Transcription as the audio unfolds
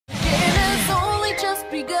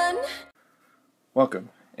begun. Welcome,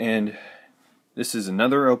 and this is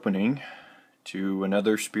another opening to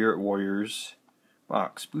another Spirit Warriors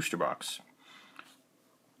box, booster box.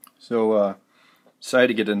 So, decided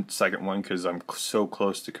to get a second one because I'm so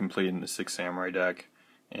close to completing the 6 Samurai deck,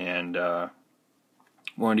 and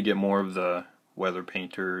wanted to get more of the weather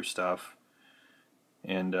painter stuff.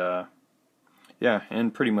 And yeah,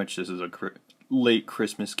 and pretty much this is a late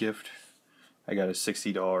Christmas gift. I got a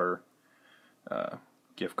 $60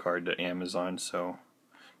 gift card to Amazon, so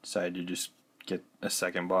decided to just get a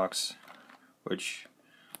second box, which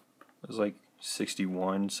was like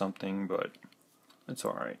 61 something, but it's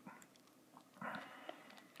alright.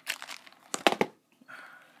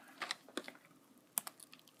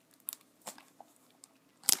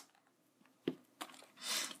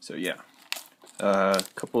 So yeah, a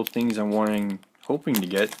couple of things I'm hoping to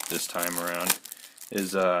get this time around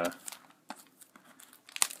is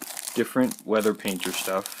different weather painter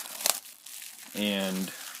stuff, and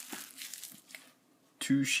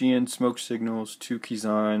 2 Shein smoke signals, 2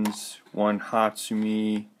 Kizans, 1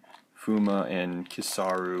 Hatsumi, Fuma, and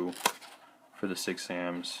Kisaru for the 6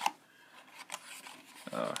 Sams.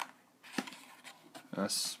 I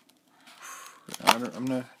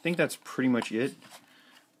think that's pretty much it,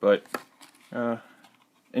 but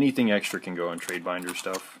anything extra can go on trade binder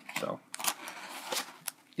stuff, so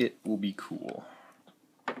it will be cool.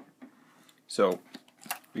 So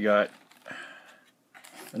we got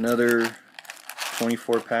another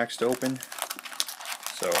 24 packs to open,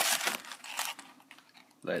 so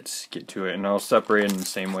let's get to it, and I'll separate it in the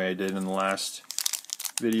same way I did in the last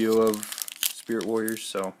video of Spirit Warriors,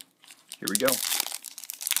 so here we go.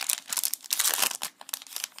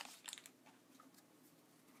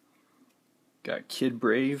 Got Kid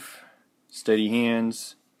Brave, Steady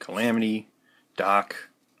Hands, Calamity, Doc,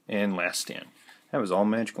 and Last Stand. That was all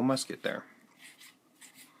Magical Musket there.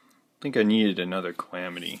 I think I needed another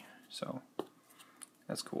Calamity, so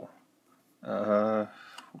that's cool. We'll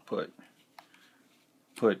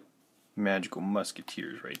put Magical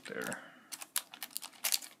Musketeers right there.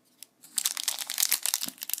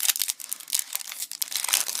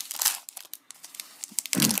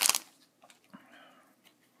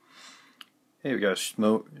 Hey, we got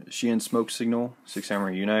Shein Smoke Signal, 6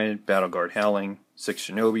 Samurai United, Battle Guard Howling, 6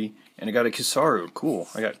 Shinobi, and I got a Kisaru. Cool.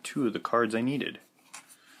 I got 2 of the cards I needed.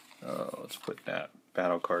 Let's put that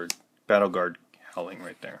Battle Guard Howling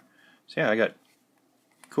right there. So yeah, I got,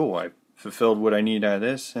 cool, I fulfilled what I needed out of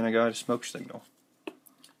this, and I got a Smoke Signal. So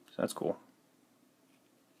that's cool.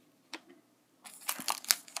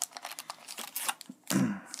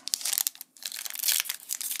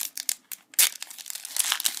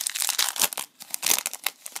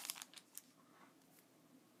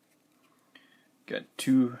 Got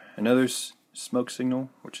another Smoke Signal,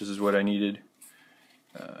 which is what I needed.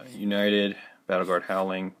 United, Battle Guard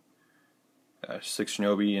Howling, 6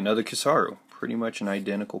 Shinobi, another Kisaru. Pretty much an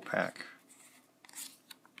identical pack.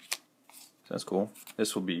 So that's cool.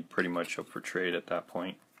 This will be pretty much up for trade at that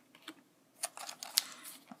point.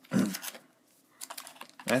 I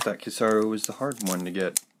thought Kisaru was the hard one to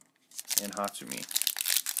get, and Hatsumi.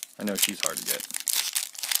 I know she's hard to get.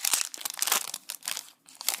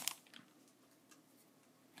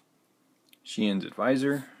 Shein's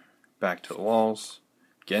Advisor, Back to the Walls,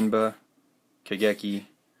 Genba, Kageki,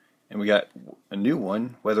 and we got a new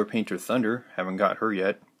one, Weather Painter Thunder. Haven't got her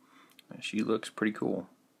yet. She looks pretty cool.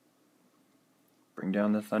 Bring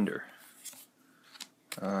down the thunder.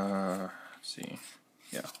 Let's see.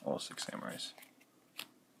 Yeah, all 6 Samurais.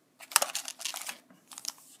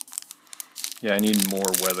 Yeah, I need more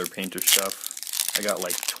Weather Painter stuff. I got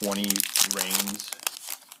like 20 Rains.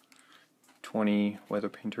 20 Weather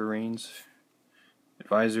Painter Rains.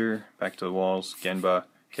 Advisor, Back to the Walls, Genba,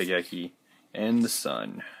 Kageki, and the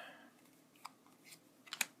Sun.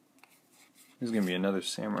 This is going to be another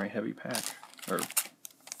Samurai heavy pack, or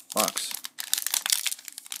box.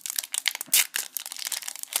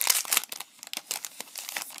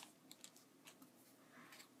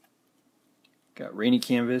 Got Rainy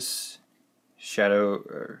Canvas,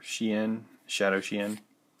 Shadow Shein,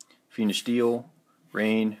 Fiendish Steel,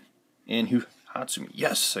 Rain, and Hatsumi.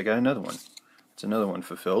 Yes, I got another one. It's another one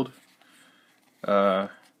fulfilled. I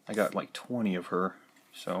got like 20 of her,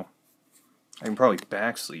 so I can probably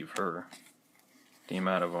backsleeve her. The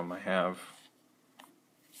amount of them I have.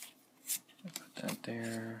 Put that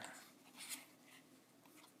there.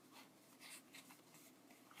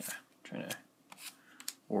 Yeah, trying to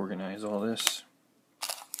organize all this.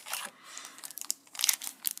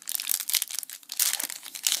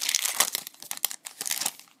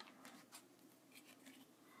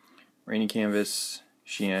 Rainy Canvas,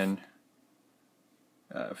 Shein,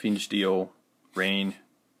 Fiendish Deal, Rain,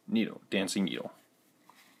 Needle, Dancing Needle.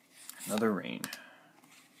 Another Rain.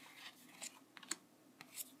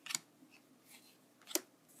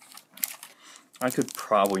 I could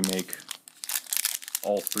probably make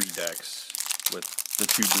all 3 decks with the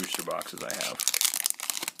 2 booster boxes I have,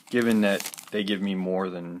 given that they give me more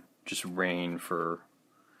than just Rain for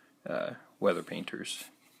Weather Painters.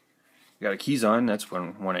 Got a Keys-On, that's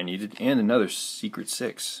one I needed, and another Secret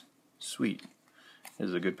 6. Sweet. This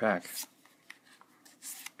is a good pack.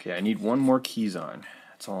 Okay, I need one more Keys-On.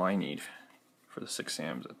 That's all I need for the 6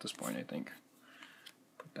 Sams at this point, I think.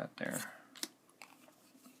 Put that there.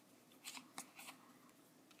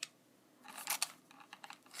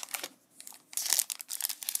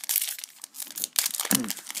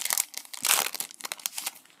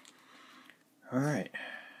 Alright,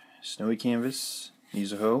 Snowy Canvas,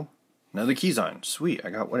 NZero, another Keys-On, sweet, I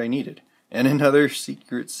got what I needed. And another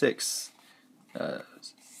Secret 6,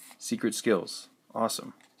 Secret Skills,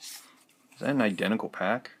 awesome. Is that an identical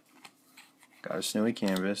pack? Got a Snowy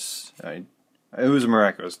Canvas, it was a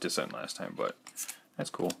Miraculous Descent last time, but that's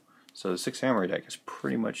cool. So the 6 Samurai deck is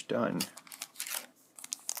pretty much done.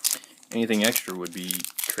 Anything extra would be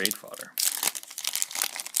trade fodder.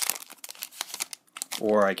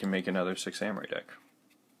 Or I can make another 6 Samurai deck.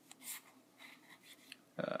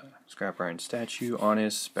 Scrap Iron Statue,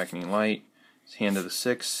 Honest, Beckoning Light, Hand of the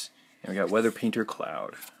 6, and we got Weather Painter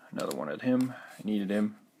Cloud. Another one of him. I needed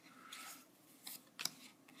him.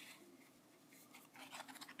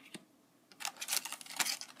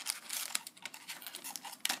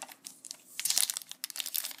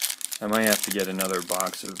 I might have to get another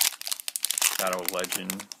box of Shadow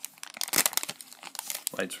Legend,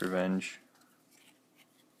 Light's Revenge.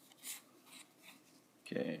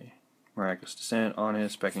 Okay, Miraculous Descent,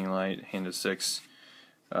 Honest, Beckoning Light, Hand of 6,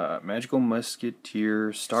 Magical Musketeer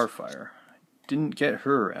Starfire. Didn't get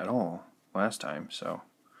her at all last time, so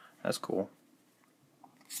that's cool.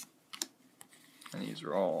 And these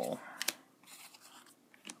are all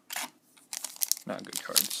not good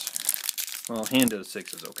cards. Well, Hand of the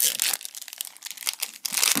 6 is okay.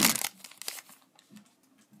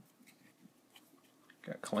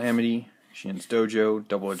 Got Calamity, Shin's Dojo,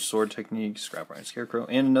 Double-Edged Sword Technique, Scrap Iron Scarecrow,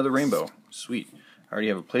 and another Rainbow. Sweet. I already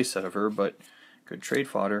have a playset of her, but good trade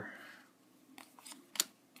fodder.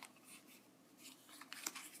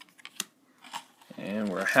 And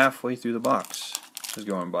we're halfway through the box. This is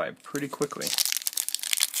going by pretty quickly.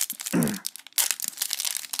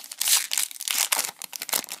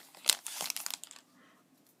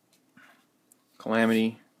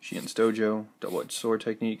 Calamity, Shin's Dojo, Double-Edged Sword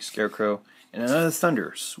Technique, Scarecrow, and another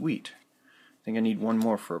Thunder. Sweet. I think I need one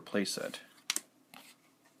more for a playset.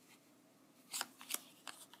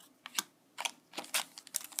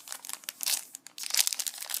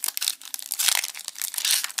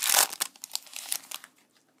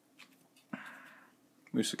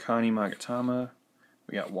 Musakani Magatama.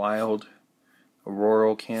 We got Wild,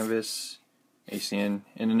 Auroral Canvas, ACN,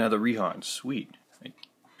 and another Rihan. Sweet.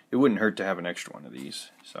 It wouldn't hurt to have an extra one of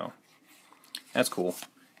these, so that's cool.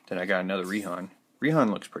 Then I got another Rihan.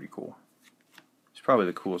 Rihan looks pretty cool. He's probably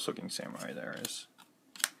the coolest looking samurai there is.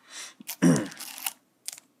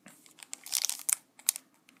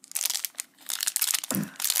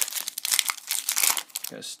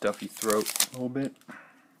 Got a stuffy throat a little bit.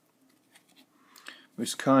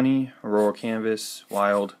 Musakani, Aurora Canvas,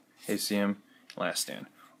 Wild, ACM, Last Stand.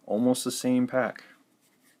 Almost the same pack.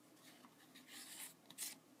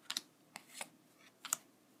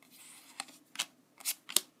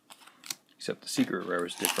 Except the secret rare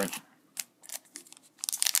is different.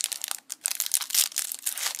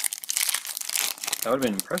 That would have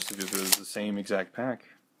been impressive if it was the same exact pack.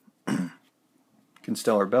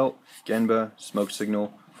 Constellar Belt, Genba, Smoke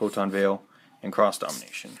Signal, Photon Veil, and Cross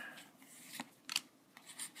Domination.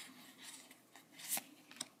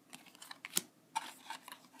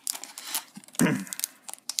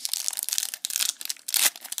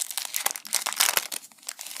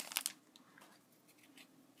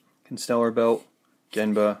 Constellar Belt,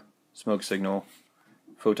 Genba, Smoke Signal,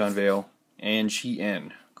 Photon Veil, and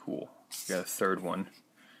Shien. Cool. We got a third one.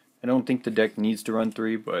 I don't think the deck needs to run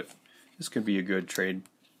 3, but this could be a good trade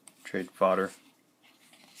fodder.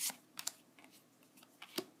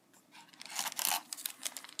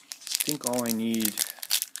 I think all I need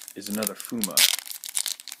is another Fuma.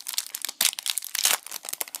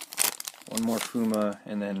 One more Fuma,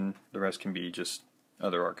 and then the rest can be just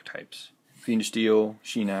other archetypes. Fiendish Deal,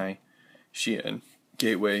 Shinai, Shien,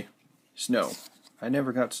 Gateway, Snow. I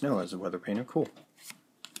never got Snow as a weather painter. Cool.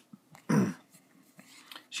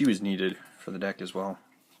 She was needed for the deck as well.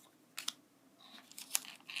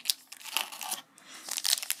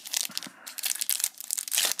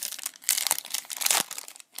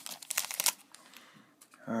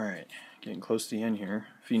 getting close to the end here.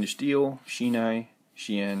 Fiendish Steel, Shinai,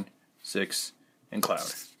 Shien, 6, and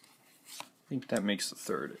Cloud. I think that makes the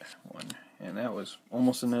third one. And that was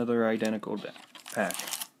almost another identical pack.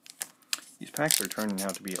 These packs are turning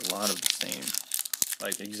out to be a lot of the same.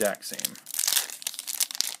 Like exact same.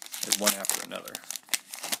 Like one after another.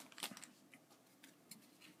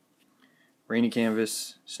 Rainy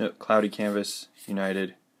Canvas, Cloudy Canvas,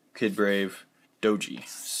 United, Kid Brave, Doji.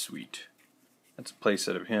 Sweet. That's a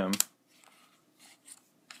playset of him.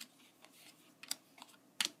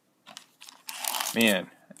 Man,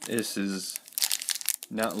 this is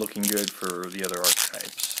not looking good for the other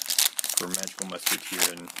archetypes. For Magical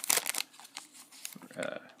Musketeer and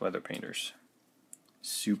Weather Painters.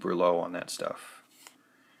 Super low on that stuff.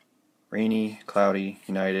 Rainy, Cloudy,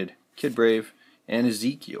 United, Kid Brave, and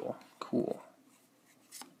Ezekiel. Cool.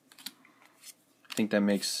 I think that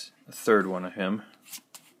makes a third one of him.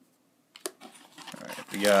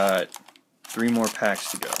 Alright, we got 3 more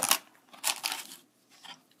packs to go.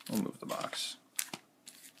 We'll move the box.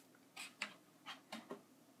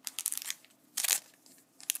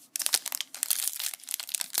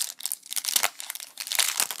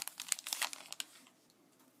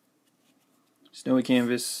 Snowy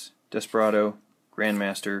Canvas, Desperado,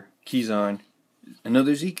 Grandmaster, Keyzon,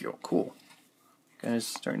 another Ezekiel. Cool. Kind of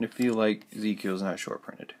starting to feel like Ezekiel's not short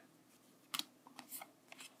printed.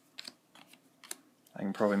 I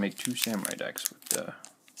can probably make 2 samurai decks with the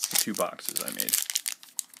 2 boxes I made.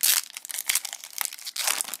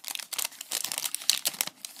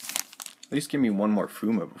 At least give me one more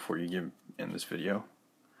Fuma before you end this video.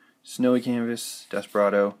 Snowy Canvas,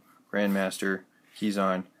 Desperado, Grandmaster,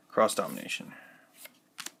 Keyzon, Cross Domination.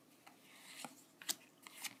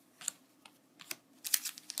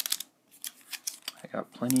 I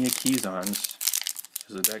got plenty of Keyzons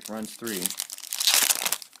because the deck runs 3.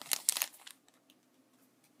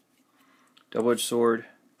 Double-Edged Sword,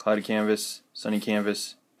 Cloudy Canvas, Sunny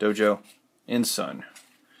Canvas, Dojo, and Sun.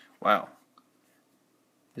 Wow.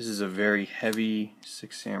 This is a very heavy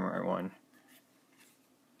 6 Samurai one.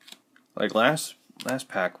 Like last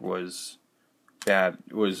pack was bad,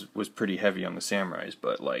 was pretty heavy on the Samurais,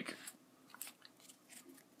 but like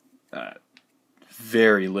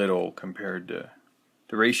very little compared to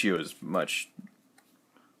the ratio is much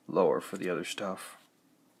lower for the other stuff.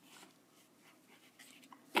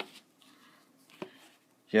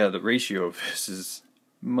 Yeah, the ratio of this is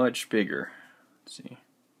much bigger. Let's see.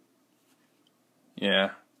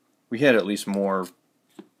 Yeah, we had at least more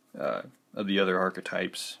of the other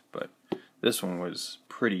archetypes, but this one was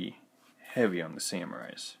pretty heavy on the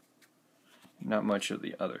Samurais. Not much of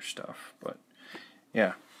the other stuff, but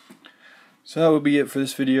yeah. So that would be it for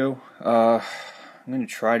this video. I'm going to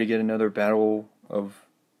try to get another Battle of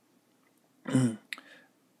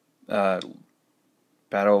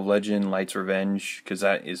Battle of Legend, Light's Revenge, because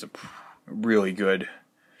that is a really good,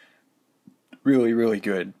 really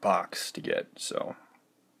good box to get. So,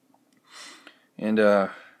 and if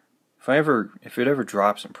it ever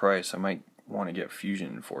drops in price, I might want to get Fusion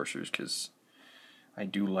Enforcers because I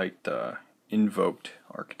do like the Invoked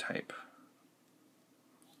archetype.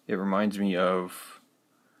 It reminds me of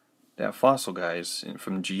that Fossil guys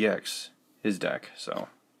from GX, his deck. So,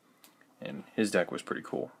 and his deck was pretty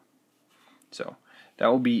cool. So that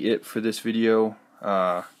will be it for this video.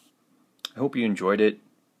 I hope you enjoyed it.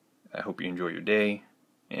 I hope you enjoy your day.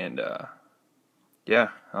 And yeah,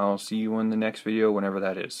 I'll see you in the next video whenever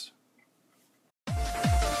that is.